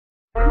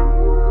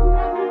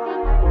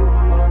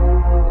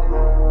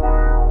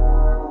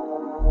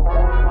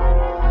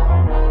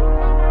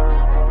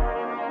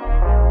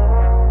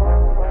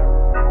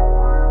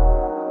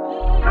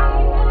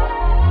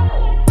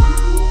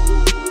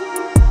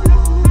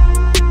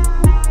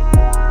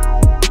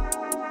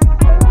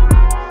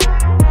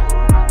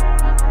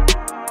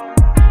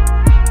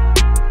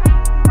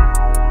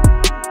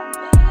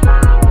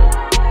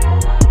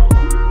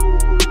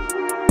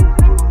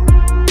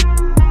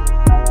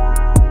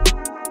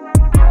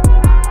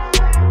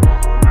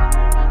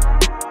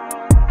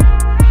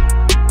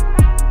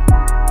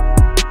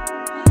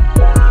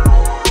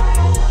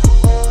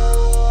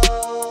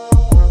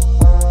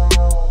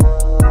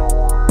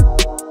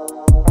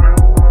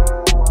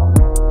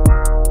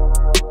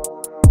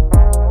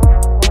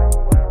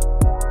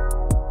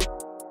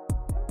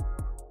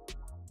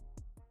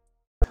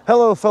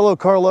Hello fellow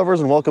car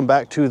lovers and welcome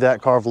back to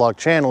That Car Vlog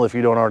channel. If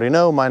you don't already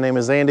know, my name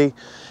is Andy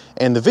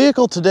and the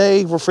vehicle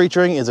today we're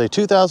featuring is a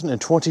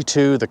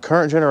 2022, the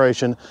current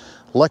generation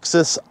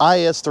Lexus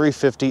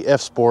IS350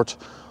 F-Sport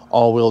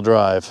all-wheel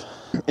drive.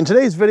 In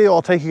today's video,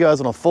 I'll take you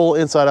guys on a full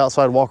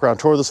inside-outside walk-around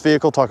tour of this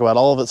vehicle, talk about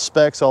all of its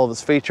specs, all of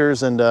its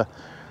features, and then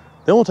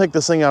we'll take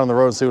this thing out on the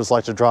road and see what it's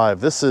like to drive.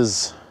 This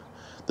is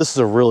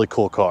a really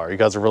cool car. You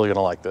guys are really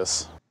gonna like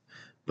this.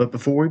 But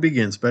before we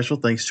begin, special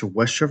thanks to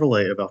West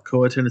Chevrolet of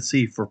Alcoa,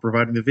 Tennessee for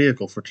providing the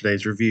vehicle for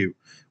today's review.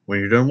 When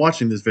you're done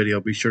watching this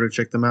video, be sure to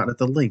check them out at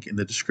the link in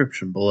the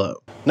description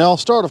below. Now I'll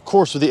start, of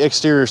course, with the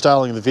exterior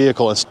styling of the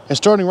vehicle, and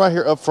starting right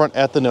here up front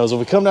at the nose. If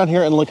we come down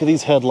here and look at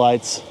these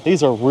headlights,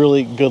 these are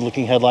really good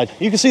looking headlights.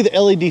 You can see the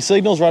LED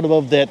signals right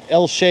above that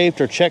L-shaped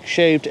or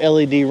check-shaped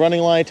LED running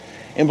light,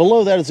 and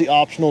below that is the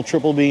optional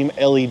triple beam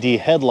LED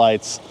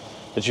headlights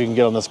that you can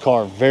get on this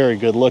car. Very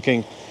good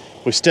looking.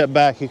 We step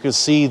back, you can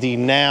see the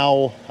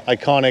now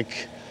iconic,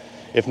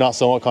 if not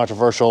somewhat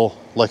controversial,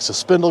 Lexus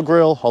spindle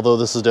grille, although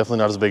this is definitely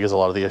not as big as a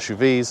lot of the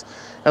SUVs.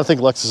 And I think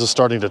Lexus is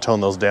starting to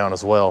tone those down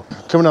as well.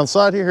 Coming down the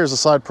side here, here's the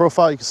side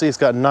profile. You can see it's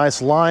got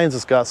nice lines.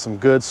 It's got some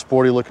good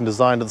sporty looking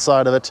design to the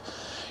side of it.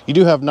 You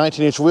do have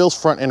 19-inch wheels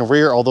front and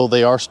rear, although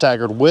they are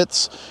staggered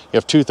widths. You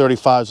have two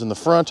 35s in the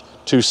front,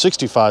 two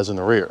 65s in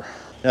the rear.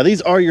 Now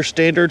these are your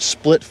standard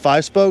split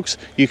 5-spokes.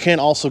 You can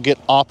also get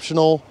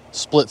optional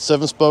split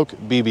 7-spoke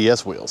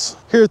BBS wheels.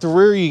 Here at the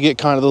rear, you get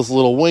kind of this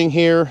little wing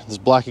here. This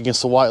black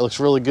against the white looks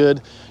really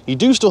good. You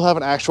do still have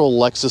an actual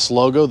Lexus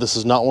logo. This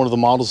is not one of the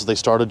models that they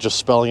started just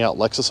spelling out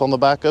Lexus on the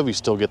back of. You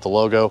still get the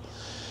logo.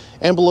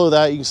 And below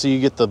that, you can see you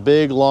get the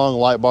big, long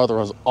light bar that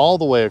runs all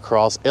the way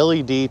across,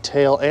 LED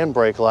tail and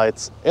brake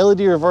lights. LED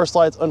reverse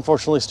lights,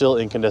 unfortunately still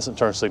incandescent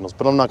turn signals,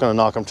 but I'm not gonna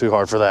knock them too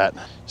hard for that.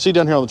 See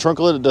down here on the trunk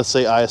lid, it does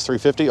say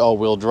IS350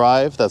 all-wheel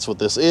drive. That's what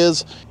this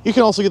is. You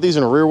can also get these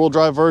in a rear-wheel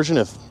drive version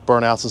if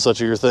burnouts and such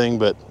are your thing,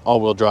 but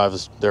all-wheel drive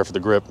is there for the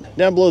grip.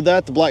 Down below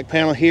that, the black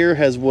panel here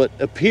has what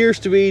appears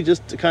to be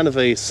just kind of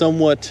a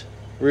somewhat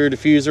rear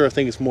diffuser. I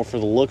think it's more for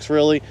the looks,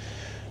 really.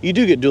 You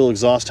do get dual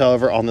exhaust,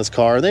 however, on this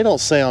car, and they don't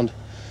sound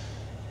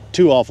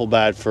too awful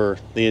bad for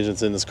the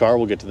engines in this car.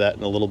 We'll get to that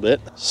in a little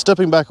bit.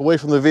 Stepping back away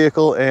from the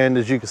vehicle, and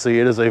as you can see,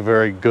 it is a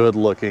very good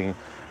looking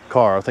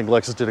car. I think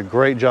Lexus did a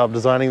great job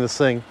designing this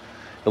thing.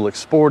 It looks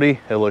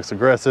sporty, it looks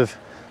aggressive.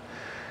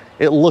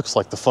 It looks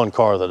like the fun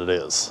car that it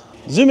is.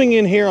 Zooming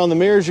in here on the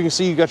mirrors, you can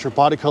see you got your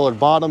body colored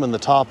bottom and the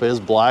top is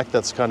black.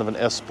 That's kind of an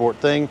F-Sport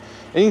thing.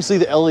 And you can see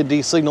the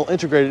LED signal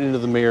integrated into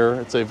the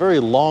mirror. It's a very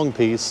long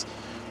piece,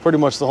 pretty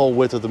much the whole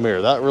width of the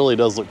mirror. That really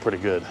does look pretty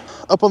good.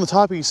 Up on the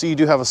top, you can see you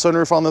do have a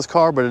sunroof on this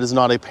car, but it is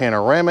not a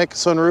panoramic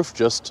sunroof,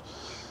 just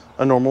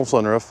a normal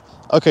sunroof.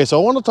 Okay,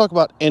 so I want to talk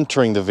about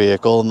entering the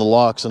vehicle and the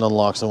locks and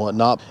unlocks and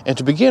whatnot. And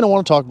to begin, I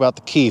want to talk about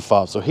the key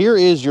fob. So here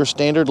is your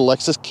standard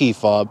Lexus key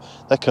fob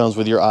that comes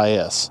with your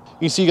IS.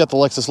 You see you got the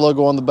Lexus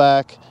logo on the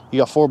back. You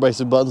got 4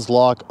 basic buttons: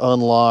 lock,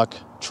 unlock,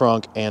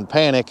 trunk, and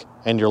panic.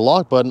 And your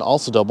lock button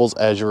also doubles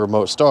as your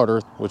remote starter,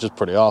 which is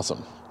pretty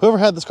awesome. Whoever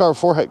had this car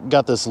before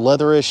got this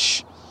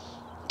leatherish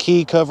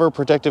key cover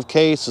protective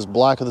case. Is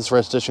black with this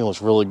red stitching,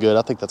 looks really good.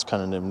 I think that's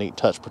kind of a neat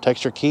touch.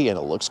 Protects your key and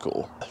it looks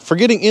cool. For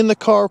getting in the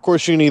car, of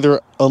course, you can either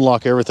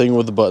unlock everything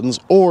with the buttons,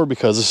 or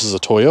because this is a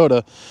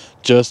Toyota,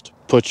 just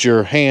put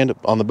your hand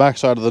on the back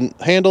side of the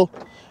handle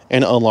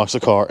and it unlocks the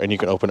car and you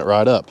can open it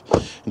right up.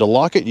 And to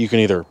lock it, you can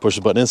either push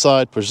the button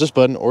inside, push this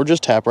button, or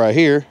just tap right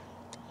here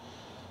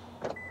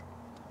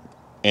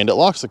and it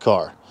locks the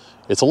car.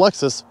 It's a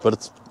Lexus, but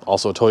it's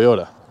also a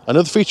Toyota.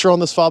 Another feature on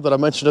this fob that I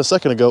mentioned a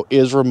second ago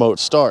is remote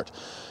start.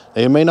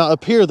 It may not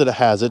appear that it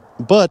has it,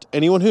 but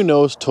anyone who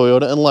knows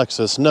Toyota and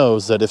Lexus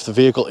knows that if the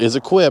vehicle is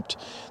equipped,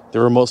 the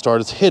remote start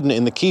is hidden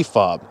in the key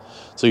fob.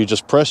 So you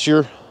just press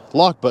your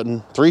lock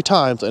button 3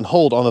 times and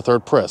hold on the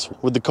 3rd press.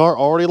 With the car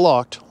already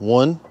locked,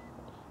 1,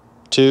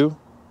 2,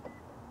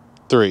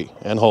 3,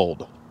 and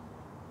hold.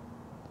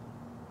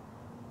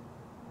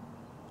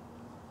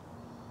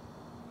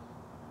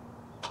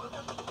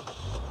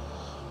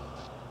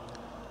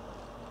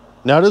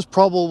 Now it is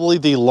probably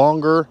the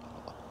longer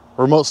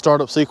remote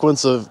startup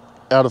sequence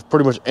out of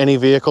pretty much any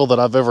vehicle that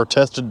I've ever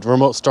tested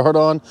remote start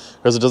on,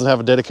 because it doesn't have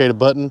a dedicated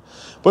button,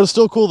 but it's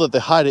still cool that they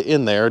hide it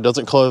in there. It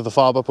doesn't clutter the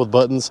fob up with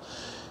buttons,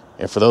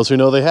 and for those who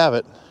know they have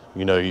it,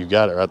 you know you've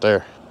got it right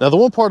there. Now the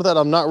one part of that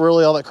I'm not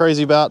really all that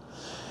crazy about,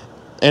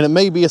 and it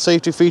may be a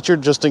safety feature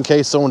just in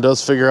case someone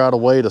does figure out a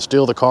way to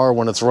steal the car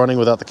when it's running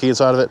without the key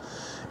inside of it,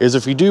 is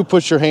if you do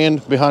put your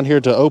hand behind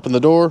here to open the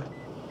door,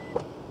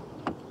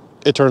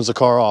 it turns the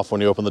car off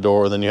when you open the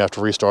door, and then you have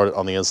to restart it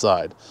on the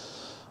inside.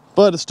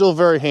 But it's still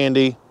very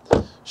handy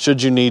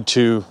should you need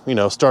to, you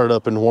know, start it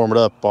up and warm it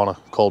up on a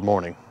cold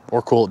morning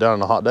or cool it down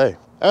on a hot day.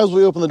 As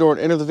we open the door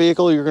and enter the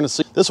vehicle, you're going to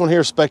see this one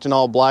here spec'd in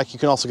all black. You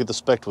can also get the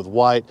spec'd with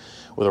white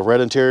with a red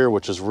interior,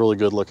 which is really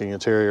good looking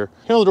interior.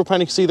 Here on the door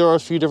panel, you can see there are a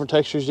few different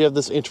textures. You have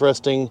this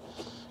interesting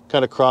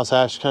kind of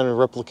crosshatch, kind of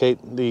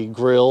replicate the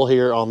grille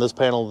here on this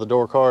panel of the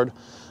door card.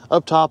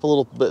 Up top, a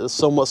little bit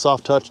somewhat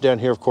soft touch. Down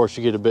here, of course,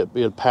 you get a bit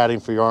of padding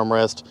for your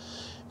armrest.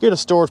 You get a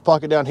storage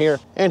pocket down here,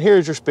 and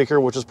here's your speaker,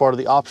 which is part of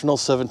the optional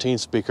 17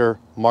 speaker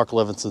Mark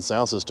Levinson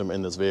sound system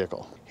in this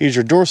vehicle. Here's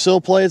your door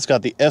sill plate. It's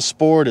got the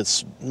F-Sport.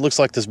 It looks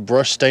like this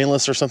brushed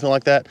stainless or something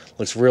like that.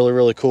 Looks really,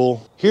 really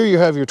cool. Here you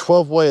have your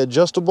 12-way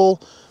adjustable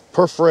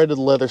perforated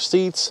leather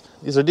seats.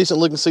 These are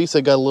decent looking seats.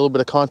 They got a little bit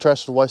of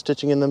contrasted white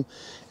stitching in them,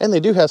 and they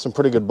do have some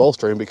pretty good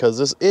bolstering because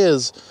this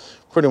is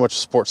pretty much a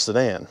sports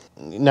sedan.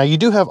 Now you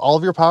do have all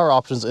of your power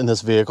options in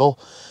this vehicle.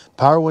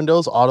 Power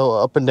windows, auto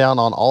up and down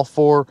on all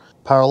 4,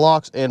 power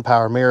locks, and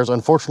power mirrors.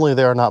 Unfortunately,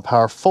 they are not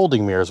power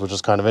folding mirrors, which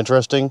is kind of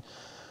interesting.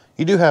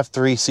 You do have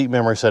 3 seat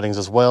memory settings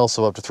as well,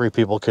 so up to 3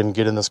 people can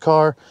get in this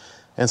car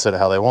and set it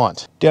how they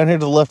want. Down here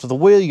to the left of the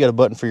wheel, you got a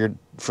button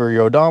for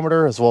your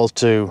odometer, as well as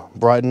to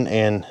brighten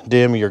and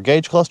dim your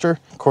gauge cluster.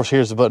 Of course,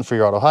 here's the button for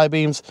your auto high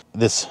beams,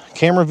 this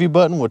camera view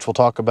button, which we'll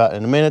talk about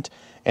in a minute,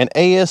 and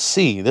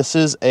ASC. This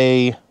is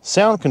a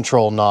sound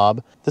control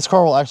knob. This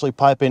car will actually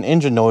pipe in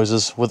engine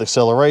noises with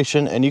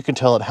acceleration, and you can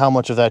tell it how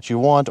much of that you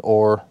want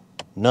or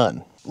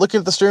none. Looking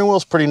at the steering wheel,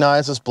 it's pretty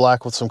nice. It's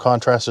black with some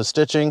contrasted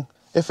stitching.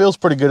 It feels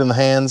pretty good in the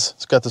hands.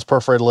 It's got this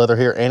perforated leather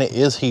here, and it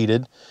is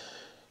heated.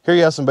 Here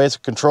you have some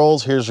basic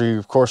controls. Here's your,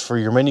 of course, for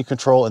your menu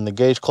control and the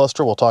gauge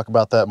cluster. We'll talk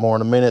about that more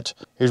in a minute.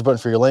 Here's a button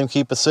for your lane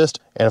keep assist,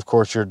 and of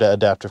course your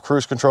adaptive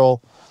cruise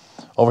control.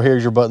 Over here,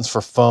 your buttons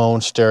for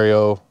phone,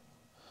 stereo,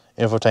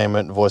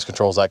 infotainment, voice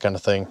controls, that kind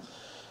of thing.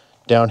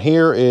 Down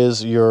here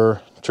is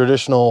your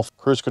traditional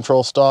cruise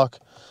control stock.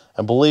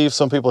 I believe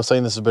some people are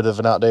saying this is a bit of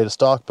an outdated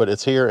stock, but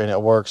it's here and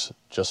it works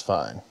just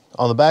fine.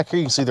 On the back here,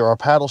 you can see there are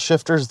paddle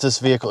shifters. This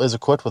vehicle is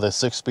equipped with a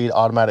 6-speed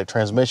automatic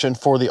transmission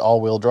for the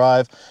all-wheel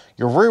drive.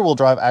 Your rear-wheel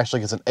drive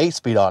actually gets an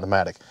 8-speed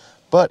automatic,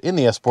 but in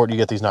the S-Sport, you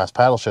get these nice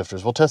paddle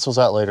shifters. We'll test those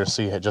out later and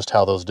see just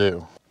how those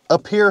do.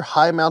 Up here,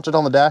 high mounted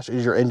on the dash,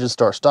 is your engine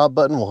start-stop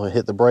button. We'll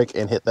hit the brake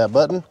and hit that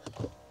button,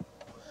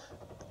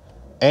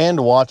 and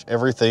watch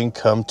everything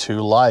come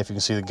to life. You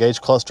can see the gauge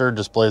cluster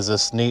displays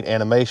this neat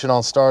animation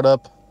on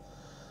startup.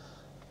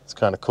 It's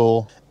kind of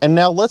cool. And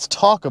now let's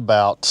talk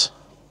about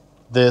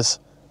this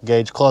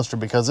gauge cluster,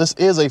 because this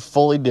is a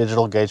fully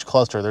digital gauge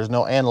cluster. There's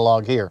no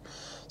analog here.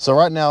 So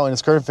right now in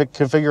its current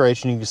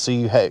configuration, you can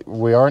see, hey,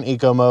 we are in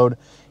eco mode.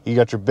 You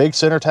got your big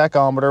center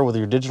tachometer with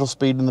your digital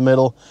speed in the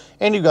middle,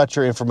 and you got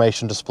your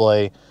information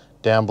display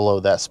down below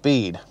that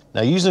speed.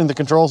 Now, using the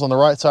controls on the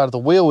right side of the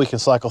wheel, we can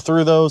cycle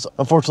through those.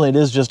 Unfortunately, it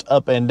is just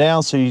up and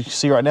down. So you can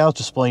see right now it's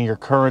displaying your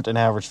current and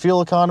average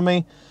fuel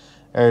economy.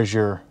 There's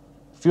your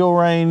fuel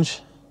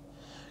range,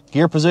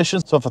 gear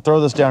position. So if I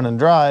throw this down and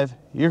drive,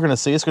 you're going to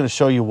see it's going to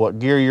show you what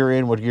gear you're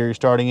in, what gear you're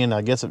starting in.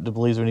 I guess it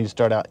believes we need to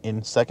start out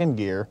in 2nd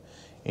gear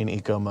in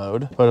eco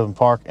mode. Put it in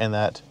park, and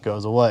that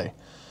goes away.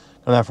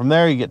 And then from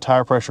there, you get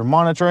tire pressure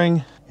monitoring.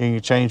 You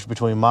can change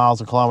between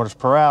miles and kilometers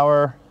per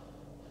hour,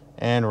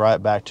 and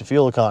right back to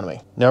fuel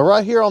economy. Now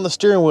right here on the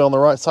steering wheel on the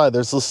right side,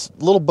 there's this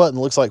little button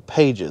that looks like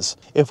pages.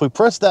 If we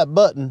press that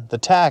button, the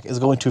tach is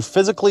going to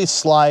physically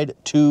slide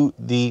to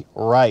the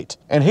right.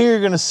 And here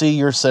you're gonna see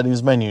your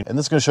settings menu, and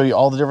this is gonna show you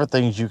all the different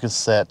things you can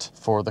set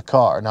for the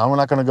car. Now, I'm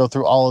not gonna go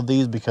through all of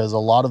these because a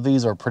lot of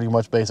these are pretty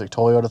much basic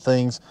Toyota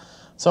things.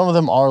 Some of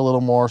them are a little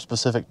more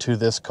specific to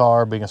this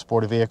car being a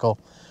sporty vehicle,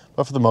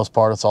 but for the most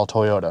part, it's all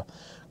Toyota.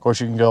 Of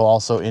course, you can go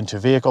also into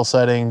vehicle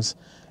settings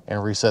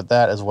and reset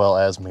that, as well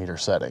as meter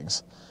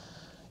settings.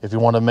 If you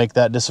want to make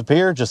that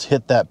disappear, just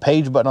hit that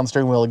page button on the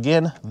steering wheel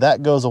again.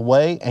 That goes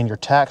away, and your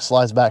tach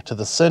slides back to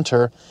the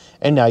center,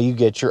 and now you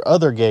get your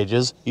other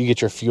gauges. You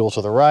get your fuel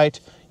to the right,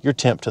 your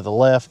temp to the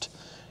left,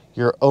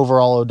 your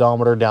overall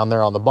odometer down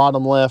there on the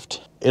bottom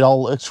left. It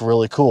all looks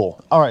really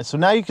cool. All right, so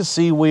now you can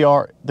see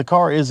the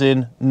car is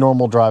in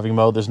normal driving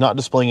mode. There's not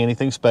displaying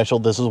anything special.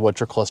 This is what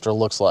your cluster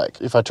looks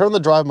like. If I turn the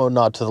drive mode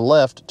knob to the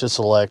left to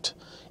select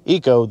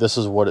Eco, this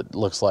is what it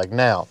looks like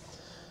now.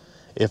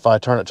 If I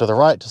turn it to the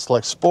right to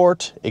select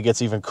Sport, it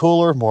gets even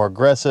cooler, more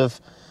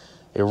aggressive.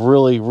 It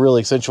really,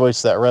 really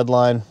accentuates that red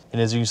line.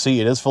 And as you can see,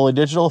 it is fully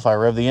digital. If I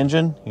rev the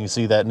engine, you can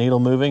see that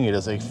needle moving. It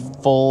is a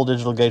full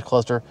digital gauge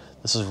cluster.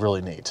 This is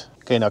really neat.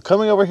 Okay, now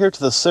coming over here to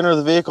the center of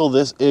the vehicle,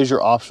 this is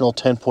your optional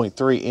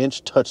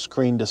 10.3-inch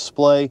touchscreen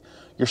display.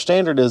 Your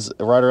standard is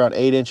right around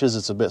 8 inches.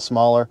 It's a bit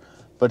smaller,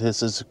 but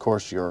this is, of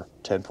course, your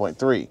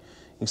 10.3. You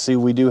can see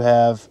we do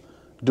have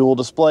dual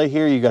display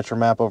here. You got your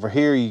map over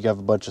here. You have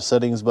a bunch of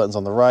settings buttons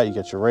on the right. You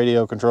got your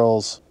radio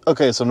controls.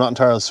 Okay, so I'm not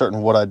entirely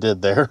certain what I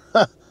did there.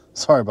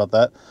 Sorry about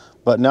that.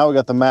 But now we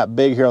got the map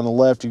big here on the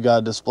left. You got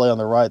a display on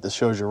the right that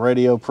shows your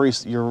radio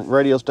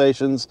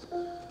stations.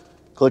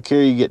 Click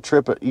here, you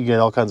get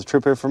all kinds of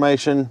trip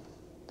information.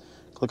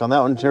 Click on that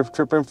one,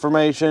 trip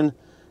information.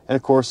 And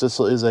of course, this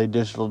is a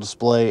digital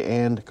display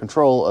and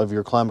control of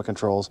your climate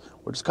controls,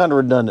 which is kind of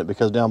redundant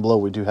because down below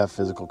we do have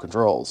physical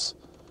controls.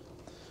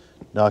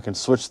 Now I can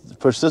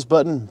push this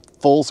button,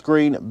 full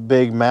screen,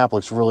 big map,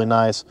 looks really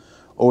nice,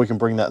 or we can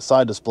bring that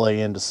side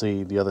display in to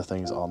see the other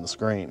things on the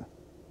screen.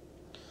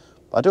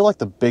 But I do like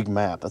the big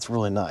map, that's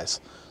really nice.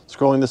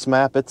 Scrolling this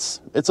map,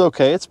 it's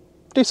okay, it's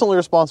decently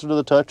responsive to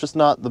the touch. It's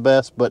not the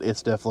best, but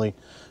it's definitely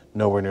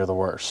nowhere near the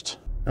worst.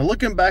 Now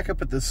looking back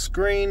up at the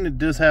screen, it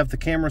does have the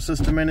camera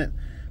system in it.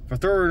 If If I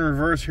throw it in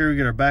reverse here, we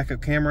get our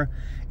backup camera.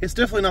 It's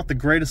definitely not the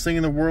greatest thing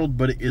in the world,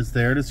 but it is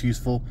there. It's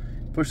useful.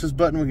 Push this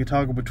button, we can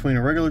toggle between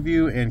a regular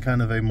view and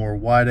kind of a more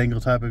wide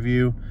angle type of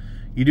view.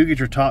 You do get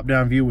your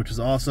top-down view, which is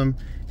awesome,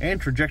 and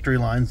trajectory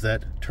lines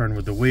that turn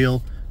with the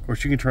wheel. Of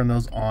course, you can turn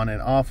those on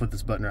and off with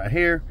this button right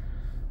here.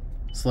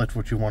 Select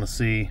what you want to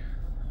see.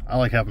 I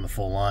like having the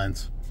full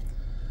lines.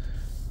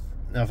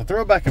 Now, if I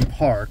throw it back in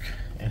park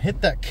and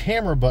hit that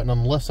camera button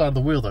on the left side of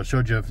the wheel that I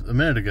showed you a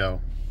minute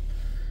ago,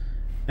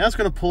 now it's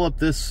going to pull up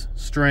this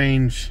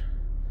strange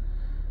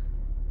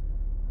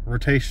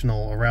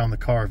rotational around the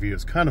car view.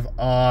 It's kind of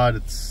odd.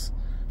 It's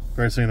the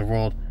greatest thing in the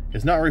world.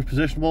 It's not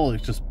repositionable.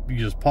 It's just, you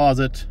just pause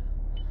it.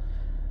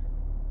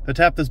 If I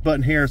tap this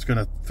button here, it's going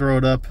to throw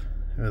it up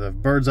with a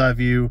bird's eye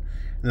view,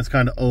 and this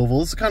kind of oval.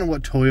 This is kind of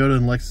what Toyota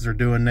and Lexus are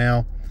doing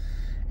now.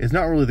 It's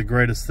not really the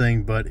greatest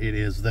thing, but it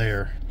is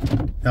there.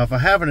 Now, if I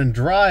have it in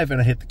drive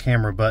and I hit the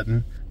camera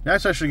button, now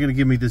it's actually going to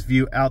give me this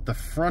view out the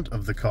front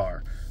of the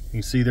car.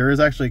 You see there is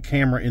actually a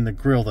camera in the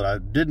grille that I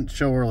didn't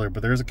show earlier,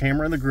 but there's a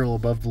camera in the grille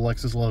above the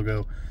Lexus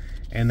logo,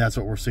 and that's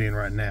what we're seeing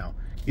right now.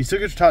 You still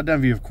get your top-down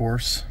view, of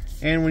course,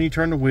 and when you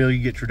turn the wheel,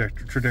 you get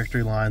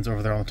trajectory lines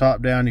over there on the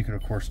top-down. You can,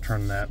 of course,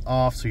 turn that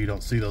off so you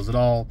don't see those at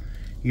all.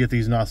 You get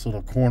these nice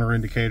little corner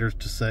indicators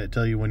to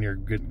tell you when you're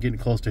getting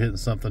close to hitting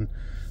something.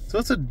 So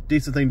it's a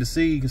decent thing to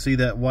see. You can see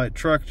that white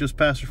truck just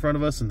passed in front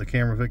of us, and the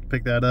camera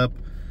picked that up.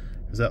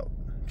 There's that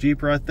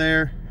Jeep right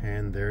there,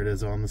 and there it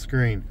is on the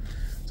screen.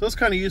 So it's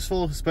kind of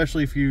useful,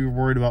 especially if you're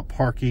worried about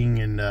parking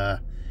and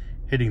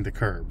hitting the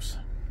curbs.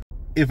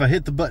 If I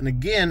hit the button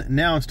again,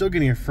 now I'm still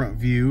getting a front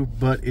view,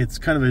 but it's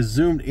kind of a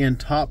zoomed in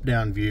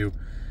top-down view,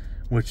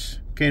 which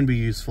can be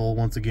useful,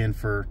 once again,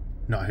 for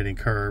not hitting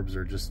curbs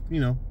or just,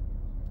 you know,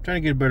 trying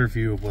to get a better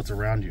view of what's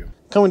around you.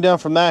 Coming down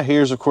from that,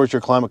 here's, of course,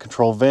 your climate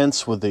control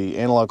vents with the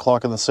analog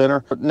clock in the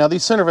center. Now,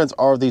 these center vents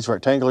are these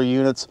rectangular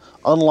units,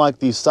 unlike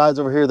these sides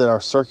over here that are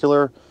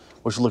circular,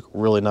 which look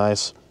really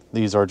nice.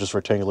 These are just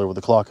rectangular with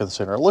the clock in the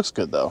center. It looks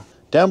good, though.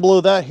 Down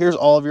below that, here's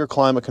all of your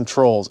climate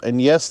controls.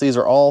 And yes, these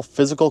are all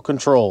physical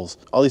controls.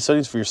 All these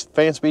settings for your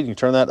fan speed, you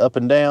turn that up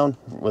and down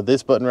with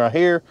this button right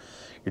here.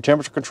 Your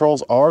temperature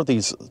controls are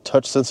these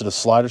touch-sensitive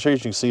slider shades.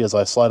 You can see as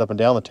I slide up and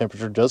down, the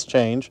temperature does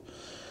change.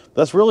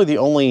 That's really the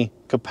only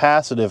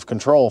capacitive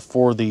control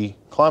for the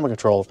climate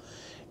control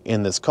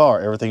in this car.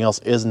 Everything else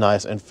is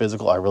nice and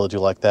physical. I really do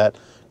like that.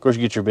 Of course,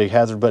 you get your big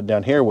hazard button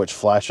down here, which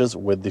flashes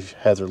with the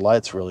hazard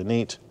lights. Really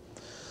neat.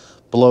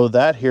 Below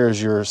that,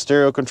 here's your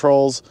stereo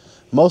controls.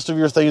 Most of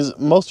your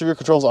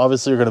controls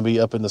obviously are going to be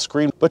up in the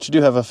screen, but you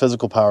do have a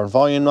physical power and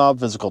volume knob,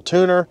 physical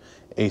tuner,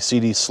 a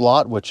CD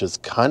slot, which is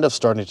kind of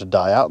starting to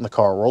die out in the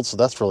car world, so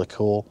that's really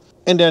cool.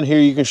 And down here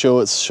you can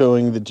it's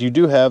showing that you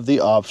do have the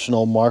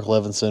optional Mark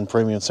Levinson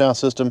premium sound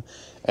system,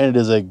 and it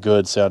is a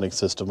good sounding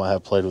system. I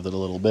have played with it a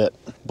little bit.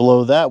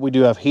 Below that, we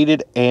do have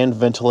heated and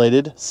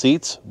ventilated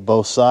seats,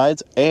 both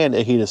sides, and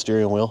a heated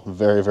steering wheel.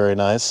 Very, very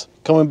nice.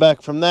 Coming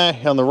back from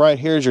that, on the right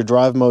here is your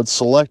drive mode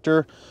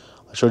selector.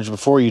 I showed you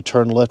before, you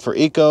turn left for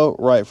eco,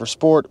 right for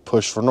sport,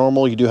 push for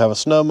normal. You do have a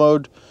snow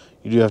mode,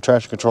 you do have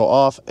traction control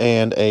off,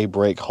 and a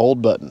brake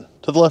hold button.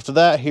 To the left of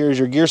that, here's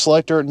your gear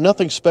selector.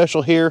 Nothing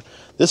special here.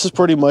 This is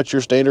pretty much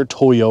your standard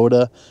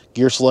Toyota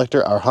gear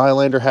selector. Our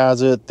Highlander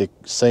has it. The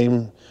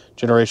same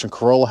generation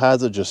Corolla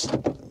has it. Just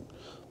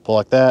pull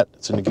like that.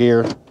 It's in the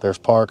gear. There's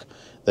park.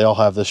 They all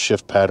have this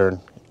shift pattern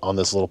on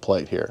this little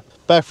plate here.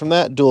 Back from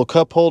that, dual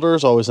cup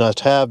holders. Always nice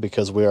to have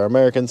because we are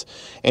Americans.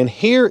 And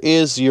here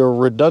is your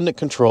redundant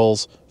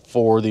controls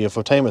for the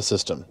infotainment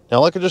system.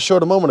 Now, like I just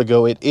showed a moment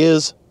ago, it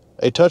is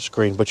a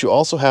touchscreen, but you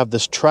also have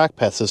this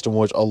trackpad system,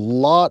 which a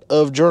lot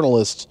of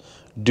journalists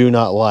do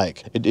not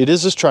like. It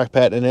is this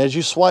trackpad, and as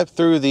you swipe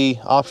through the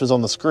options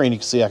on the screen, you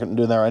can see I can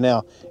do that right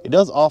now. It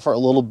does offer a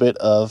little bit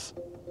of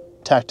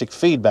tactic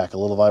feedback, a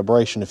little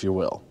vibration, if you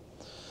will.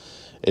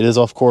 It is,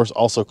 of course,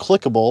 also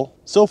clickable.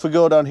 So if we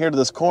go down here to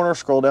this corner,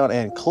 scroll down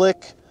and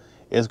click,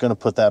 it's going to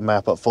put that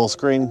map up full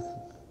screen.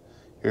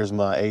 Here's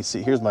my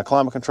AC, here's my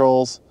climate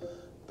controls,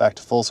 back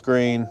to full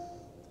screen.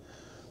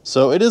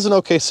 So it is an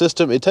okay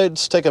system. It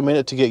does take a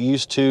minute to get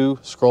used to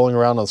scrolling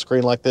around on the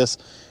screen like this.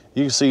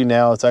 You can see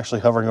now it's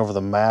actually hovering over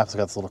the map. It's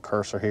got this little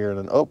cursor here, and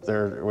then, oh,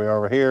 there we are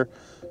over here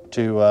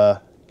to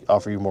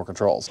offer you more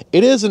controls.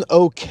 It is an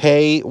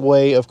okay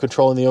way of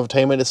controlling the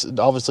infotainment. It's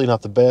obviously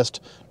not the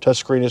best.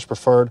 Touchscreen is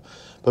preferred,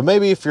 but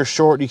maybe if you're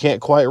short, you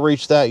can't quite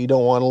reach that, you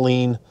don't want to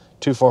lean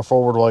too far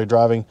forward while you're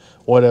driving,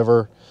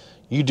 whatever,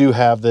 you do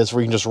have this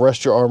where you can just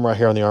rest your arm right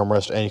here on the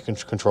armrest and you can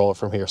control it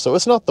from here. So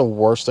it's not the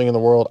worst thing in the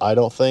world, I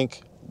don't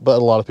think, but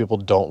a lot of people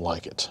don't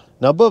like it.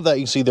 Now above that,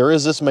 you can see there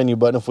is this menu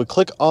button. If we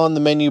click on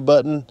the menu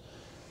button,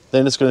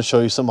 then it's going to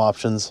show you some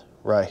options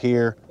right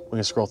here. We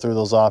can scroll through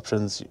those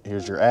options.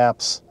 Here's your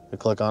apps. We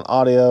click on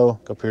audio,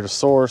 go up here to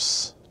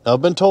source. Now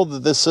I've been told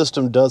that this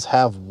system does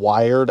have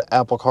wired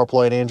Apple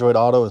CarPlay and Android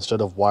Auto instead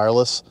of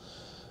wireless.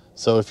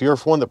 So if you're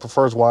one that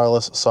prefers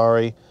wireless,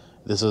 sorry,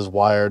 this is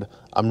wired.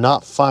 I'm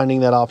not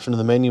finding that option in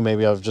the menu.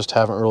 Maybe I just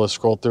haven't really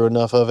scrolled through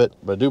enough of it,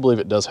 but I do believe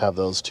it does have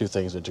those two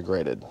things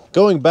integrated.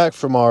 Going back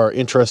from our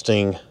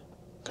interesting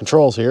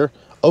controls here,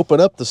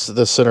 Open up the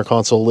center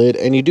console lid,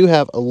 and you do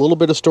have a little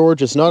bit of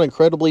storage. It's not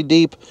incredibly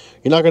deep.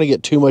 You're not going to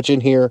get too much in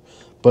here,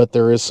 but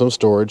there is some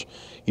storage.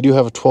 You do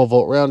have a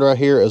 12-volt round right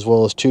here, as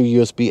well as 2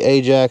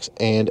 USB-A jacks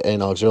and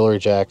an auxiliary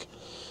jack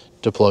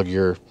to plug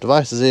your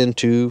devices in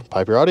to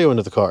pipe your audio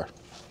into the car.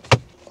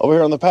 Over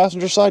here on the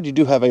passenger side, you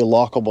do have a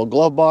lockable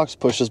glove box.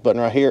 Push this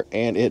button right here,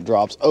 and it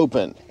drops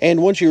open.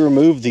 And once you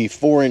remove the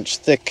 4-inch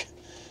thick,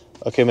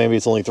 okay, maybe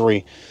it's only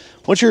 3.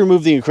 Once you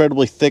remove the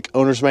incredibly thick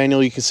owner's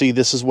manual, you can see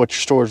this is what your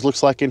storage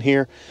looks like in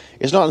here.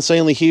 It's not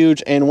insanely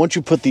huge, and once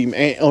you put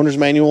the owner's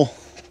manual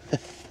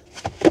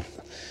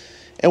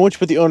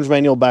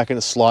back in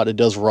its slot, it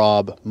does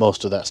rob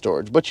most of that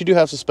storage. But you do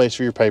have some space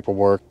for your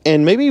paperwork,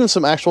 and maybe even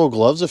some actual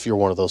gloves if you're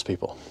one of those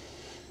people.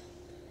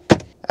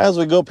 As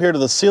we go up here to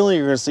the ceiling,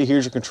 you're going to see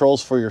here's your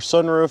controls for your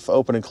sunroof,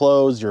 open and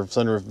close, your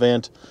sunroof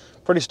vent.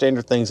 Pretty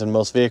standard things in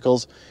most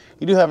vehicles.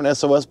 You do have an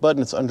SOS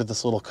button. It's under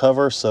this little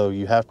cover, so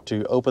you have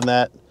to open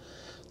that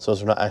so as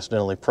to not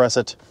accidentally press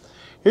it.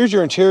 Here's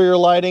your interior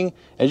lighting.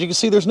 As you can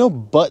see, there's no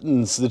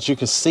buttons that you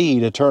can see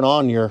to turn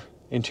on your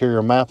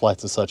interior map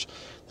lights and such.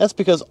 That's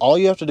because all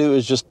you have to do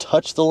is just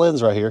touch the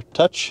lens right here.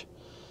 Touch,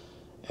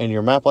 and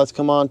your map lights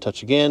come on.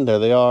 Touch again, there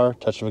they are.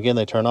 Touch them again,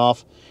 they turn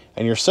off.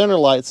 And your center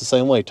light's the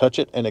same way. Touch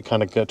it, and it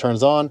kind of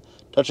turns on.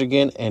 Touch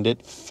again, and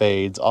it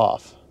fades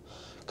off.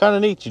 Kind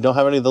of neat. You don't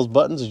have any of those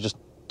buttons. You just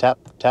tap,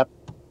 tap,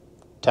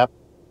 tap,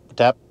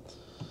 tap.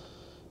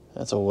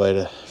 That's a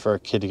way for a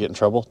kid to get in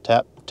trouble.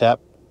 Tap, tap,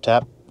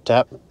 tap,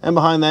 tap. And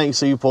behind that, you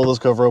see you pull this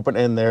cover open,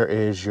 and there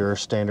is your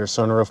standard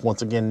sunroof.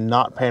 Once again,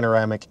 not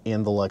panoramic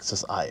in the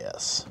Lexus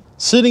IS.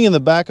 Sitting in the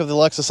back of the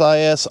Lexus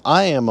IS,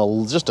 I am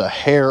just a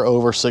hair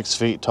over 6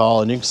 feet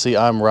tall, and you can see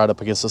I'm right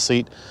up against the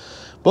seat.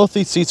 Both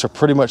these seats are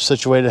pretty much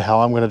situated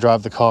how I'm going to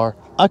drive the car.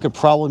 I could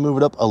probably move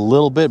it up a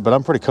little bit, but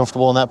I'm pretty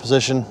comfortable in that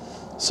position.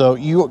 So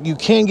you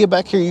can get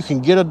back here, you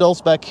can get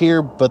adults back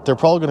here, but they're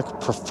probably going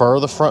to prefer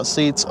the front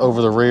seats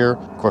over the rear.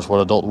 Of course,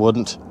 what adult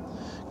wouldn't?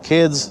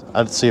 Kids, I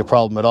don't see a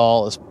problem at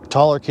all. As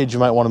taller kids, you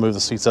might want to move the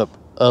seats up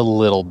a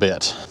little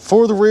bit.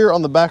 For the rear,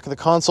 on the back of the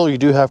console, you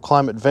do have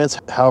climate vents.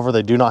 However,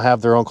 they do not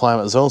have their own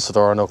climate zone, so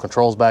there are no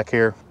controls back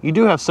here. You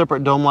do have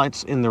separate dome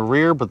lights in the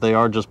rear, but they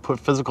are just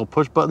physical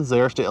push buttons.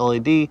 They are still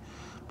LED.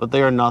 But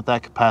they are not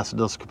that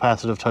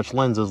capacitive touch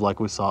lenses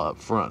like we saw up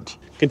front.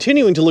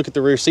 Continuing to look at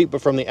the rear seat,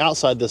 but from the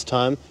outside this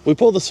time, we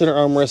pull the center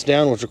armrest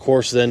down, which of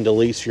course then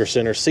deletes your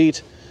center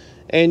seat.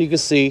 And you can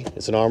see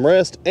it's an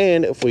armrest,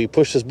 and if we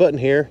push this button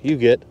here, you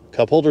get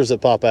cup holders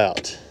that pop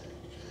out.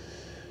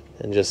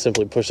 And just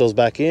simply push those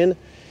back in,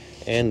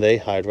 and they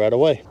hide right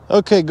away.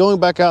 Okay,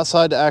 going back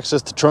outside to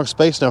access the trunk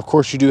space. Now, of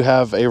course, you do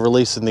have a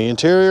release in the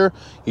interior.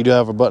 You do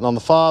have a button on the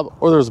fob,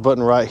 or there's a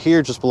button right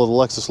here just below the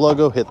Lexus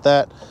logo. Hit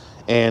that,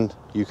 and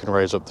you can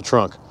raise up the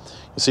trunk.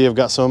 You see I've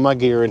got some of my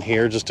gear in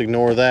here, just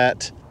ignore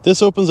that.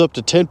 This opens up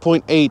to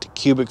 10.8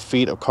 cubic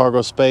feet of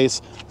cargo space,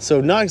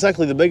 so not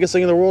exactly the biggest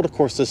thing in the world. Of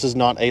course, this is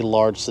not a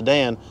large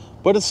sedan,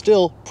 but it's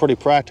still pretty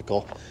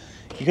practical.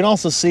 You can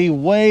also see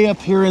way up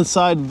here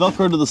inside,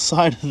 Velcro to the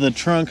side of the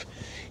trunk,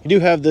 you do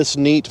have this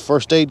neat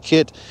first aid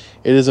kit.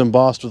 It is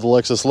embossed with the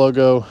Lexus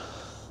logo.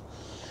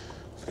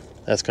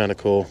 That's kind of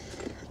cool.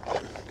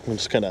 We'll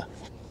just kind of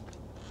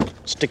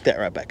stick that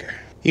right back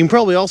there. You can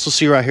probably also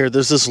see right here,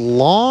 there's this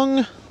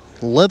long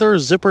leather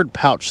zippered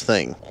pouch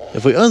thing.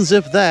 If we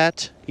unzip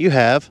that, you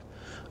have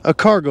a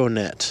cargo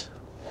net.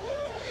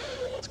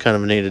 It's kind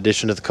of a neat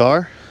addition to the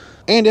car.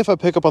 And if I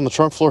pick up on the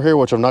trunk floor here,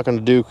 which I'm not going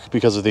to do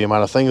because of the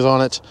amount of things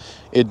on it,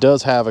 it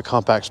does have a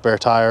compact spare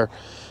tire.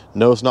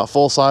 No, it's not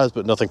full size,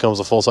 but nothing comes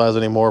with full size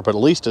anymore. But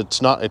at least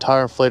it's not a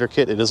tire inflator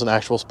kit. It is an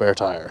actual spare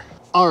tire.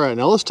 All right,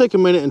 now let's take a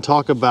minute and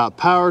talk about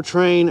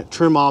powertrain,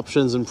 trim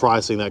options, and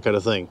pricing, that kind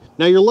of thing.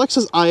 Now, your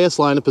Lexus IS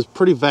lineup is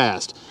pretty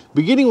vast,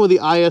 beginning with the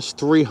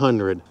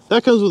IS300.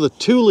 That comes with a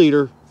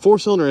 2-liter,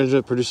 4-cylinder engine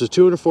that produces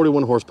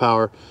 241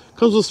 horsepower,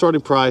 comes with a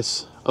starting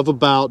price of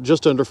about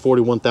just under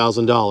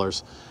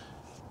 $41,000.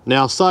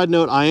 Now, side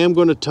note, I am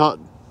going to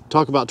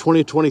talk about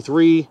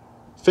 2023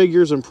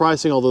 figures and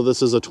pricing, although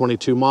this is a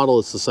 22 model,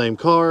 it's the same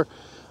car.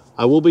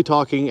 I will be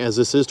talking, as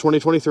this is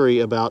 2023,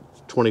 about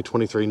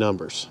 2023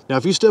 numbers. Now,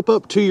 if you step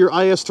up to your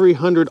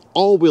IS300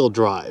 all-wheel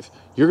drive,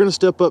 you're going to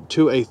step up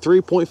to a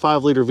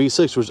 3.5-liter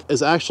V6, which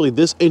is actually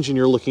this engine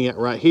you're looking at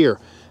right here.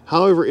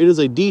 However, it is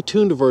a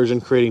detuned version,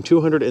 creating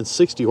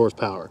 260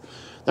 horsepower.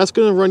 That's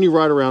going to run you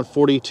right around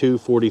 $42,000 to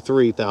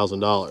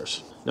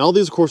 $43,000. Now, all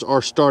these, of course,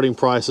 are starting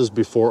prices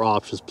before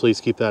options.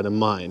 Please keep that in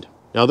mind.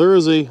 Now, there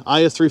is a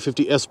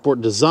IS350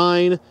 F-Sport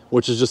design,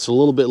 which is just a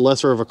little bit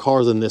lesser of a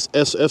car than this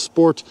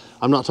F-Sport.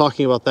 I'm not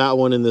talking about that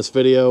one in this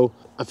video.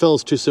 I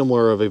felt it's too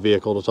similar of a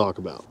vehicle to talk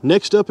about.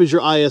 Next up is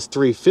your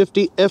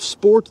IS350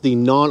 F-Sport, the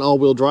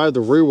non-all-wheel drive,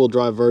 the rear-wheel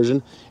drive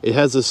version. It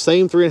has the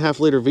same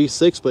 3.5-liter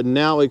V6, but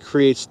now it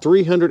creates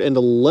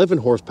 311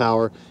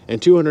 horsepower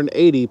and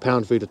 280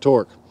 pound-feet of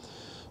torque.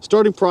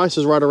 Starting price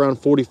is right around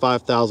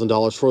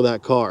 $45,000 for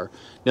that car.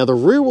 Now, the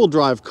rear-wheel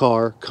drive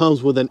car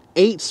comes with an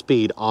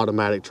 8-speed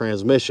automatic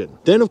transmission.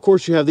 Then, of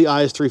course, you have the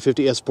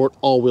IS350 F-Sport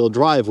all-wheel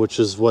drive, which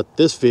is what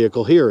this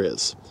vehicle here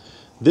is.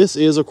 This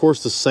is, of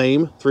course, the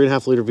same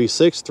 3.5 liter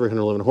V6,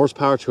 311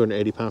 horsepower,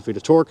 280 pound-feet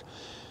of torque.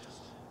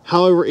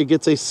 However, it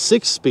gets a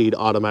 6-speed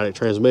automatic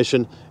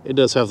transmission. It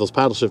does have those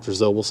paddle shifters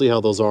though. We'll see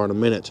how those are in a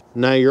minute.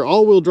 Now your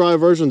all-wheel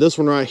drive version, this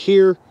one right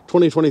here,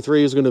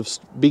 2023, is going to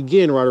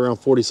begin right around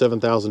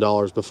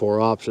 $47,000 before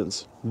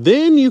options.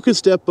 Then you can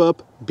step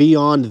up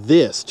beyond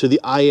this to the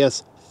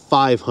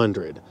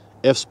IS500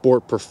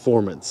 F-Sport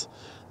Performance.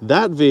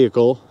 That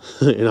vehicle,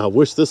 and I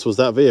wish this was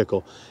that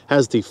vehicle,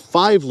 has the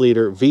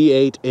 5-liter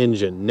V8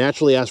 engine,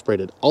 naturally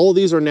aspirated. All of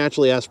these are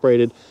naturally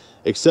aspirated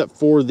except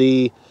for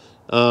the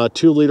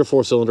 2-liter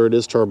 4-cylinder. It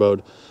is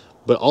turboed,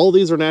 but all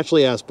these are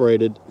naturally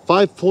aspirated.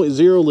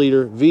 5.0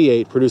 liter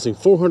V8 producing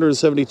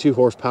 472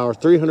 horsepower,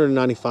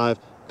 395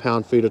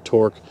 pound-feet of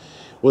torque,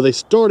 with a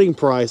starting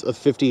price of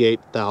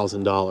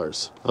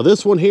 $58,000. Now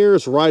this one here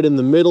is right in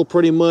the middle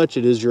pretty much.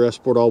 It is your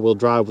F-Sport all-wheel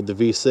drive with the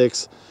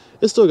V6.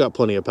 It's still got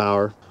plenty of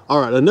power. All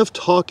right, enough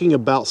talking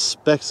about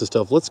specs and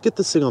stuff. Let's get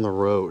this thing on the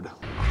road.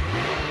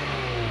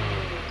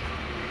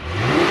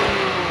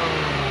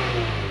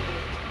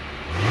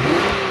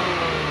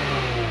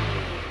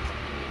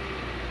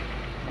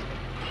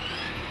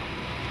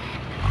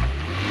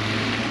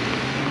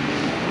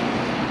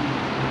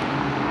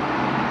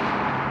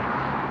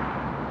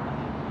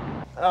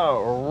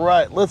 All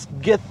right, let's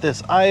get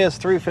this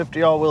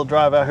IS350 all-wheel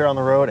drive out here on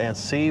the road and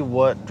see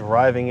what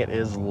driving it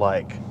is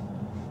like.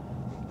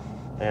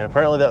 And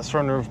apparently that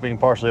sunroof being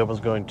partially open is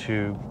going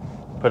to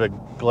put a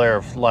glare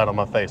of light on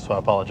my face, so I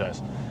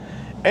apologize.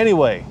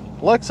 Anyway,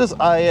 Lexus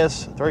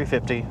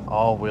IS350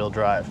 all-wheel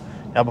drive.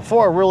 Now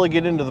before I really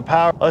get into the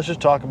power, let's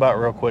just talk about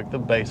real quick the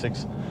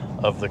basics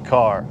of the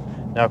car.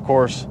 Now of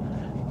course,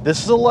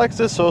 this is a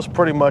Lexus, so it's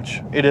pretty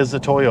much, it is a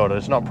Toyota.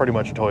 It's not pretty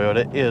much a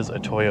Toyota, it is a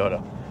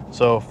Toyota.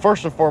 So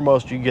first and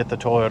foremost, you get the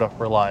Toyota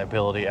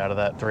reliability out of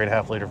that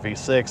 3.5 liter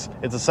V6.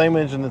 It's the same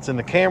engine that's in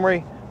the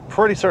Camry.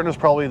 Pretty certain it's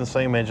probably the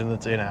same engine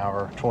that's in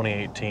our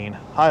 2018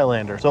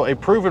 Highlander. So a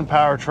proven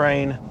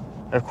powertrain,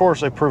 and of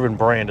course a proven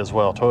brand as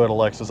well. Toyota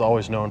Lexus,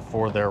 always known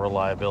for their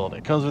reliability.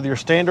 It comes with your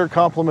standard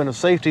complement of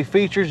safety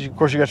features. Of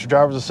course, you got your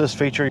driver's assist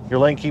feature, your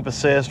lane keep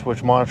assist,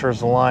 which monitors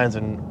the lines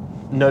and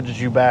nudges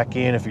you back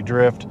in if you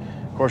drift.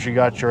 Of course, you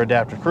got your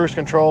adaptive cruise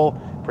control,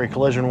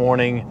 pre-collision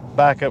warning,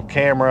 backup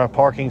camera,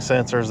 parking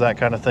sensors, that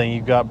kind of thing.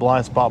 You've got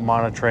blind spot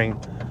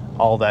monitoring,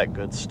 all that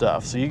good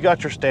stuff. So you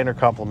got your standard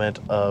complement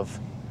of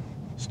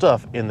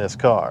stuff in this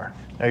car.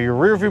 Now your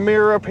rear view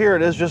mirror up here,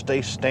 it is just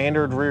a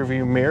standard rear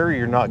view mirror.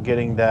 You're not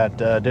getting that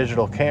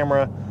digital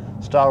camera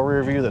style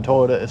rear view that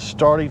Toyota is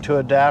starting to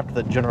adapt,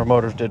 that General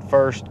Motors did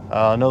first.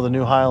 I know the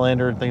new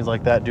Highlander and things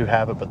like that do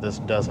have it, but this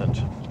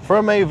doesn't.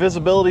 From a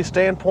visibility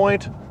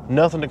standpoint,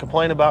 nothing to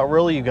complain about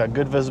really. You've got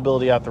good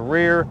visibility out the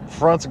rear.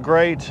 Front's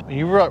great.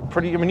 You got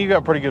pretty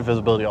good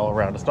visibility all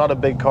around. It's not a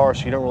big car,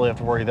 so you don't really have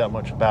to worry that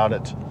much about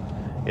it.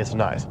 It's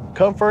nice.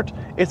 Comfort,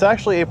 it's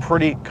actually a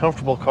pretty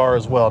comfortable car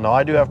as well. Now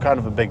I do have kind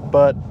of a big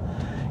butt.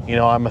 You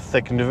know, I'm a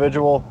thick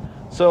individual,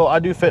 so I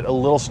do fit a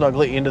little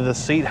snugly into the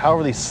seat.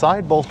 However, these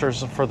side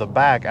bolsters for the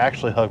back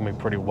actually hug me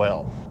pretty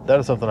well. That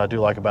is something I do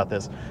like about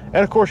this. And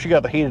of course, you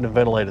got the heated and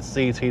ventilated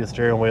seats, heated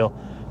steering wheel.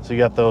 So you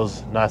got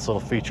those nice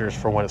little features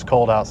for when it's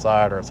cold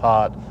outside or it's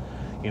hot,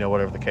 you know,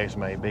 whatever the case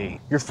may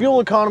be. Your fuel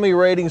economy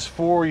ratings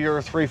for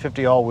your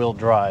 350 all-wheel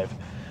drive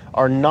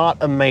are not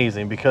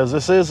amazing because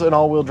this is an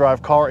all-wheel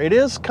drive car. It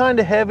is kind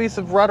of heavy,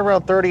 so right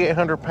around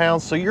 3,800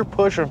 pounds, so you're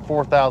pushing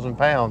 4,000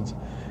 pounds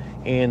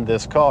in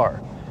this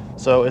car.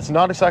 So it's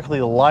not exactly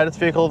the lightest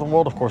vehicle in the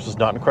world. Of course, it's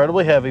not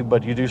incredibly heavy,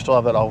 but you do still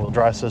have that all-wheel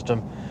drive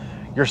system.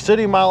 Your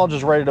city mileage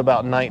is rated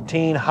about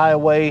 19,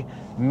 highway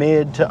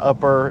mid to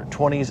upper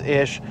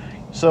 20s-ish.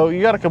 So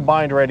you got a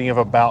combined rating of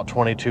about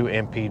 22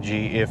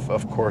 mpg if,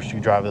 of course, you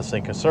drive this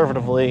thing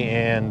conservatively.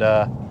 And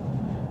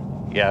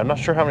yeah, I'm not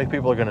sure how many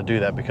people are going to do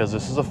that because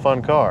this is a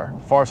fun car.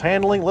 As far as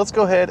handling, let's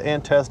go ahead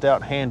and test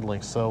out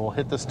handling. So we'll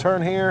hit this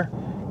turn here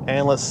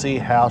and let's see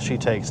how she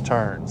takes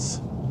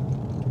turns.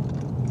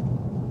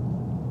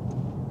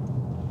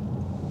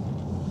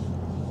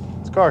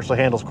 This car actually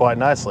handles quite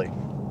nicely.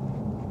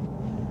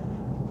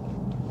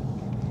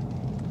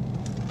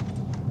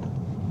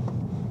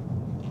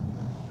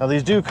 Now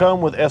these do come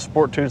with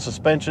F-Sport tuned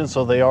suspension,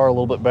 so they are a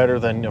little bit better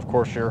than, of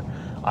course, your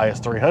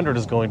IS300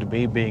 is going to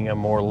be, being a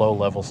more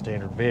low-level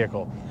standard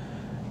vehicle.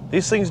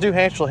 These things do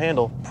actually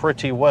handle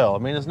pretty well. I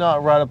mean, it's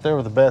not right up there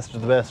with the best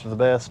of the best of the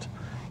best.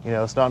 You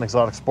know, it's not an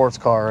exotic sports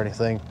car or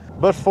anything.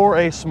 But for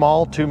a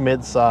small to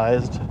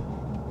mid-sized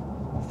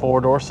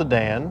four-door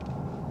sedan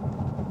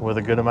with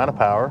a good amount of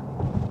power,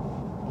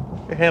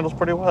 it handles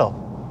pretty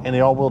well. And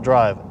the all-wheel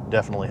drive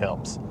definitely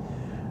helps.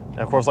 And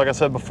of course, like I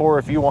said before,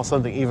 if you want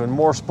something even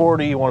more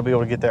sporty, you want to be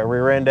able to get that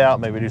rear end out,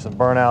 maybe do some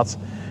burnouts,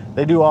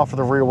 they do offer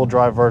the rear-wheel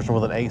drive version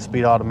with an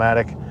 8-speed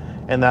automatic,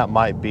 and that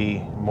might be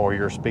more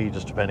your speed,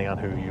 just depending on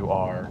who you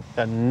are.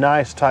 A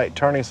nice tight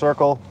turning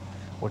circle,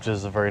 which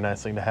is a very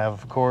nice thing to have,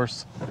 of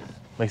course.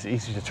 Makes it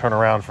easy to turn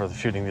around for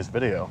shooting this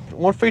video.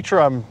 One feature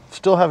I'm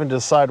still having to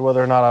decide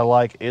whether or not I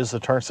like is the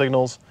turn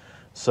signals.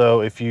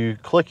 So if you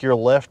click your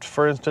left,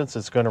 for instance,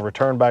 it's going to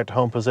return back to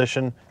home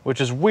position,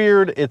 which is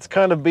weird. It's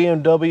kind of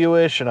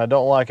BMW-ish, and I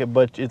don't like it,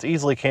 but it's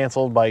easily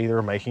canceled by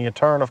either making a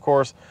turn, of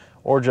course,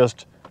 or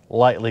just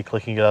lightly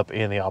clicking it up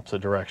in the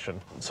opposite direction.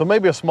 So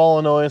maybe a small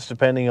annoyance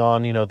depending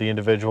on, you know, the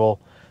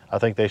individual. I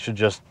think they should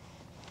just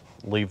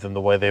leave them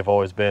the way they've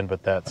always been,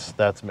 but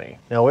that's me.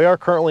 Now we are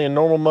currently in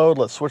normal mode.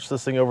 Let's switch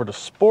this thing over to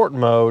sport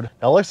mode.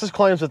 Now Lexus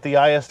claims that the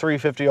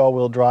IS350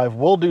 all-wheel drive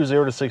will do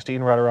 0 to 60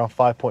 in right around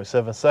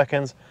 5.7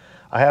 seconds.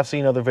 I have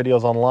seen other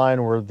videos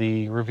online where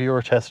the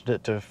reviewer tested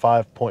it to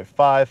 5.5,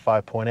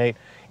 5.8,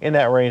 in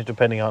that range,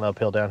 depending on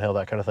uphill, downhill,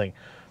 that kind of thing.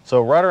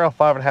 So right around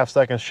 5.5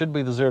 seconds should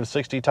be the 0 to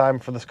 60 time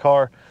for this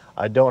car.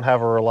 I don't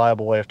have a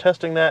reliable way of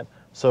testing that,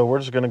 so we're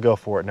just gonna go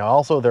for it. Now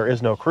also, there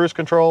is no cruise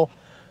control,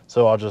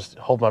 so I'll just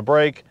hold my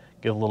brake,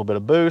 give a little bit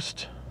of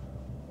boost,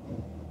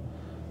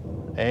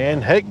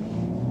 and hey.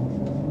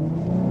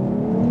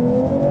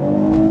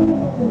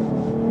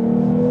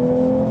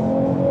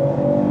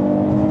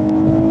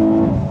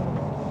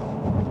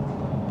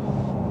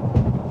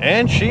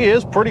 And she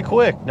is pretty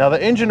quick. Now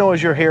the engine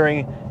noise you're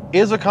hearing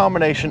is a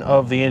combination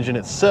of the engine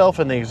itself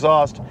and the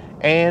exhaust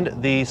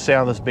and the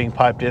sound that's being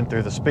piped in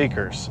through the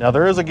speakers. Now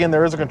there is a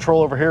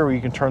control over here where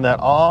you can turn that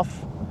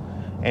off,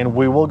 and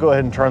we will go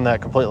ahead and turn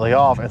that completely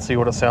off and see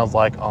what it sounds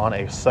like on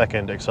a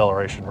second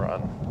acceleration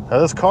run. Now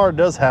this car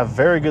does have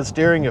very good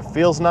steering. It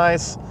feels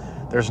nice.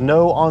 There's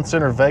no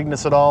on-center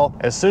vagueness at all.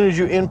 As soon as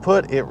you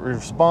input, it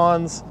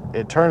responds.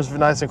 It turns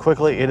nice and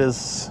quickly. It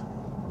is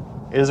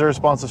a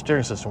responsive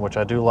steering system, which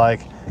I do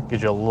like.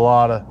 Gives you a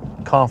lot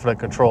of confident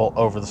control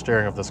over the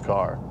steering of this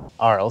car.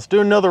 All right, let's do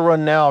another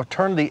run now. I've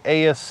turned the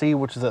ASC,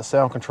 which is that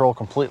sound control,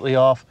 completely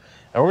off.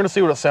 And we're gonna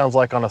see what it sounds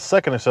like on a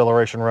second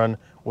acceleration run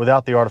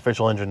without the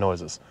artificial engine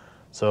noises.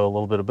 So a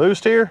little bit of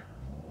boost here.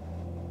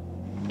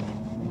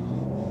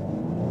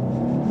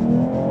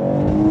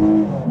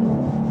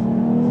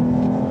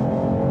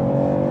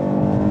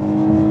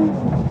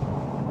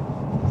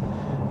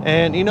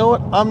 And you know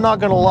what? I'm not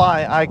gonna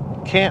lie, I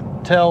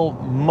can't tell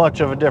much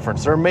of a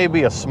difference. There may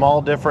be a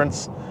small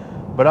difference,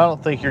 but I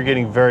don't think you're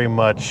getting very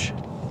much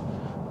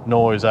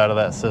noise out of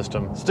that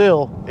system.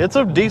 Still, it's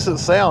a decent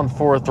sound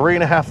for a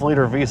 3.5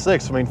 liter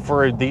V6. I mean,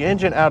 for the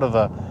engine out of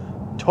a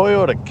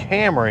Toyota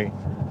Camry,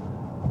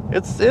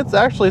 it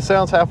actually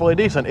sounds halfway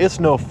decent. It's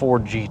no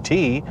Ford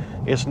GT,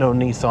 it's no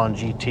Nissan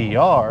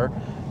GTR.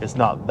 It's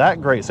not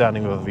that great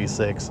sounding of a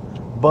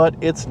V6, but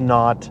it's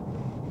not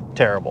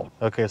terrible.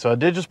 Okay, so I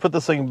did just put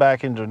this thing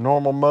back into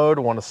normal mode.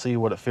 I want to see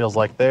what it feels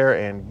like there,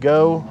 and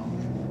go.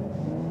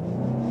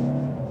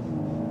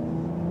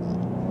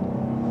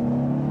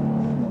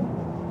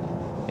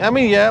 I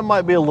mean, yeah, it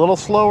might be a little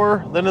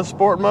slower than in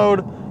sport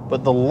mode,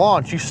 but the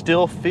launch, you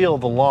still feel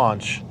the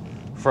launch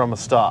from a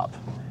stop.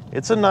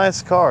 It's a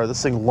nice car.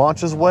 This thing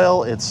launches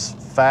well, it's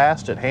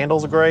fast, it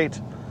handles great.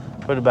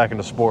 Put it back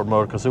into sport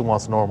mode because who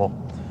wants normal?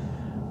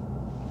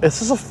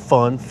 This is a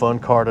fun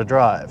car to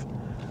drive.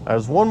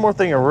 There's one more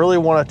thing I really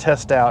want to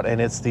test out, and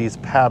it's these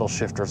paddle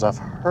shifters. I've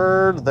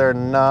heard they're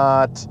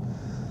not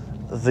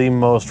the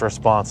most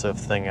responsive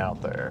thing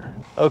out there.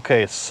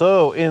 Okay,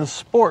 so in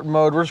sport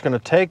mode, we're just going to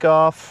take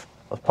off.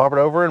 Let's pop it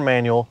over in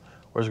manual.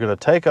 We're just going to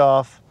take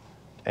off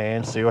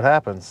and see what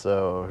happens.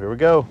 So here we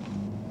go.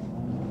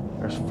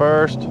 There's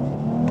first,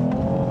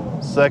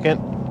 second,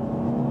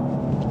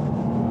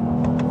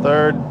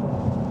 third,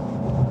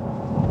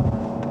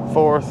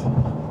 fourth,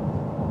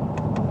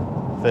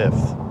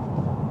 fifth,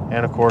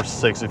 and of course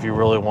sixth if you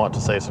really want to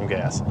save some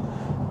gas.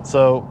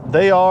 So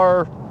they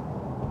are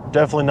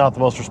definitely not the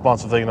most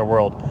responsive thing in the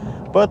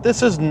world, but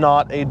this is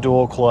not a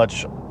dual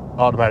clutch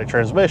automatic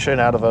transmission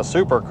out of a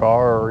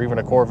supercar or even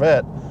a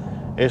Corvette.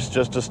 It's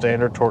just a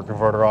standard torque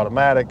converter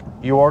automatic.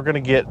 You are going to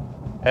get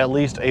at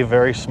least a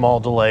very small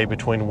delay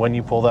between when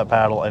you pull that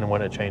paddle and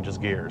when it changes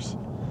gears.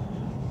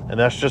 And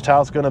that's just how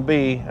it's going to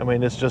be. I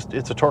mean, it's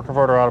a torque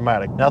converter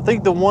automatic. Now, I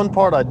think the one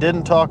part I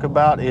didn't talk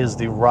about is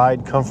the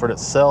ride comfort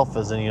itself,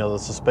 as in, you know, the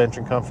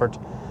suspension comfort.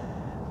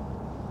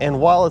 And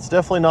while it's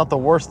definitely not the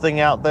worst thing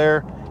out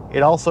there,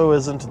 it also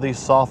isn't the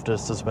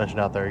softest suspension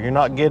out there. You're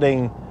not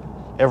getting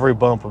every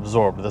bump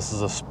absorbed. This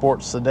is a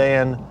sports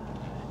sedan,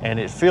 and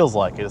it feels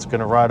like it. It's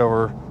going to ride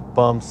over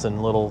bumps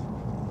and little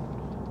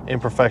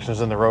imperfections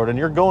in the road, and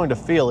you're going to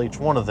feel each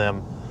one of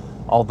them,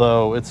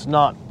 although it's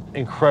not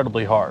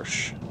incredibly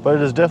harsh. But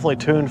it is definitely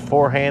tuned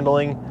for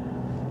handling.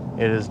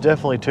 It is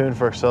definitely tuned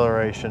for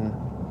acceleration.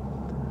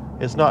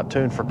 It's not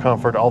tuned for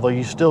comfort, although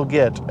you still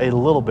get a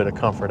little bit of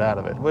comfort out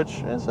of it, which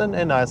is a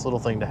nice little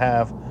thing to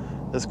have.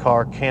 This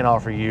car can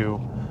offer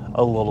you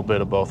a little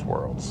bit of both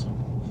worlds,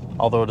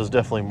 although it is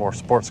definitely more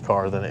sports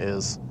car than it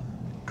is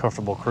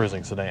comfortable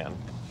cruising sedan.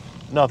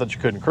 Not that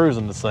you couldn't cruise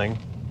in this thing,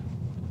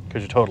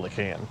 because you totally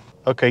can.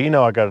 Okay, you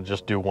know I gotta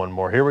just do one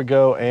more. Here we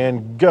go,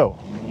 and go.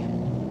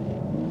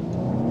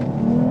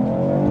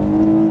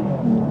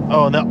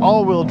 Oh, and that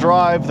all-wheel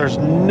drive, there's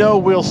no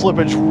wheel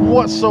slippage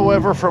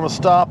whatsoever from a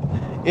stop.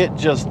 It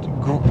just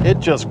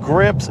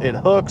grips, it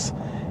hooks,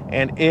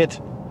 and it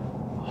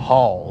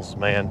hauls,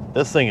 man.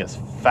 This thing is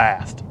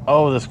fast.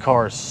 Oh, this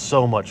car is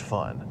so much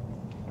fun.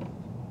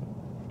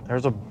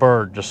 There's a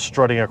bird just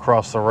strutting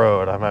across the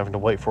road. I'm having to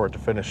wait for it to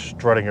finish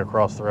strutting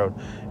across the road.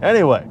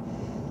 Anyway,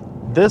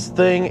 this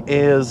thing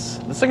is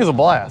a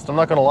blast. I'm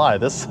not gonna lie.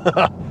 This,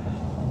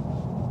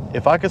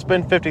 if I could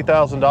spend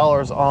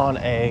 $50,000 on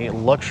a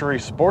luxury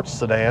sports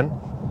sedan,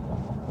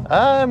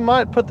 I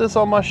might put this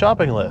on my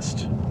shopping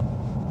list.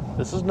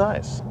 This is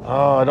nice.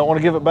 Oh, I don't want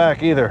to give it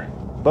back either,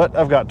 but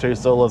I've got to,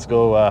 so let's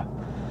go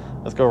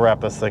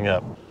wrap this thing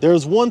up.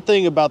 There's one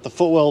thing about the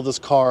footwell of this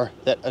car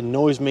that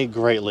annoys me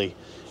greatly,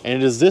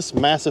 and it is this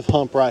massive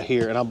hump right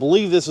here, and I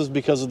believe this is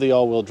because of the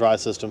all-wheel drive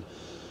system.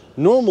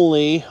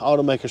 Normally,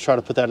 automakers try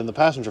to put that in the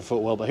passenger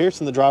footwell, but here it's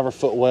in the driver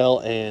footwell,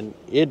 and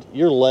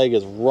your leg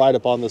is right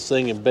up on this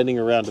thing and bending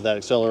around to that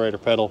accelerator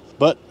pedal.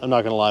 But I'm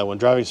not gonna lie, when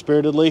driving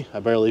spiritedly, I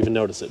barely even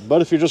notice it.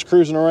 But if you're just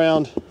cruising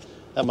around,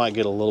 that might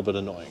get a little bit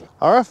annoying.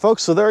 All right,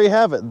 folks, so there you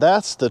have it.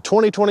 That's the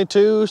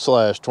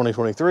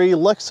 2022/2023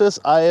 Lexus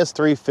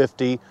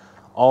IS350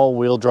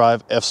 all-wheel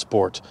drive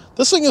F-Sport.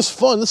 This thing is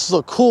fun. This is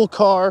a cool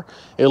car.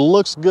 It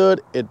looks good.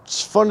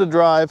 It's fun to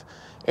drive,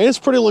 and it's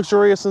pretty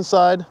luxurious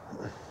inside.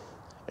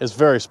 It's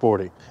very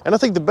sporty. And I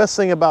think the best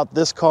thing about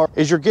this car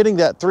is you're getting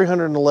that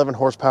 311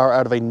 horsepower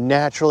out of a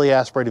naturally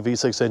aspirated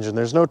V6 engine.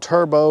 There's no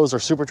turbos or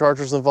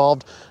superchargers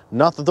involved.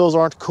 Not that those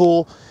aren't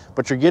cool,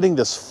 but you're getting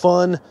this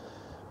fun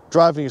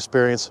driving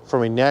experience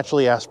from a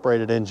naturally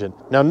aspirated engine.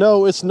 Now,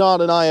 no, it's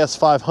not an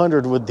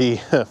IS500 with the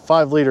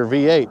 5-liter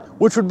V8,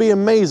 which would be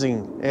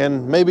amazing.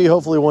 And maybe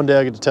hopefully one day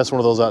I get to test one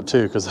of those out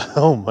too, because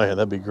oh man,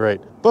 that'd be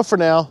great. But for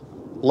now,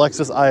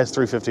 Lexus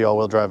IS350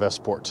 all-wheel drive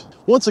F-Sport.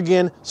 Once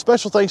again,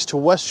 special thanks to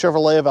West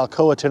Chevrolet of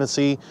Alcoa,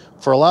 Tennessee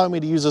for allowing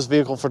me to use this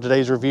vehicle for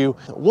today's review.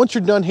 Once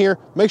you're done here,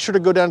 make sure to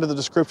go down to the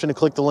description and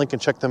click the link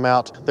and check them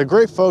out. They're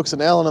great folks,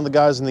 and Alan and the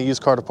guys in the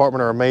used car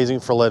department are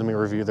amazing for letting me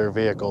review their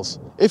vehicles.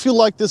 If you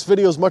like this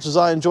video as much as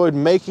I enjoyed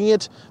making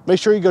it, make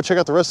sure you go check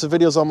out the rest of the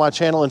videos on my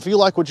channel. And if you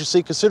like what you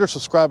see, consider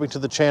subscribing to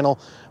the channel,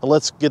 and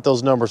let's get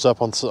those numbers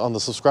up on the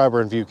subscriber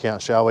and view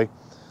count, shall we?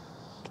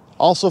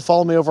 Also,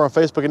 follow me over on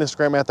Facebook and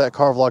Instagram at that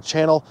car vlog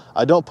channel.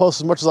 I don't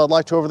post as much as I'd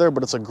like to over there,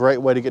 but it's a great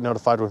way to get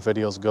notified when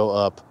videos go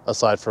up,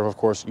 aside from, of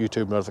course,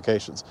 YouTube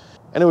notifications.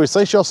 Anyways,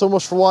 thanks y'all so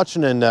much for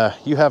watching, and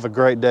you have a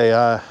great day.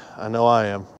 I know I am.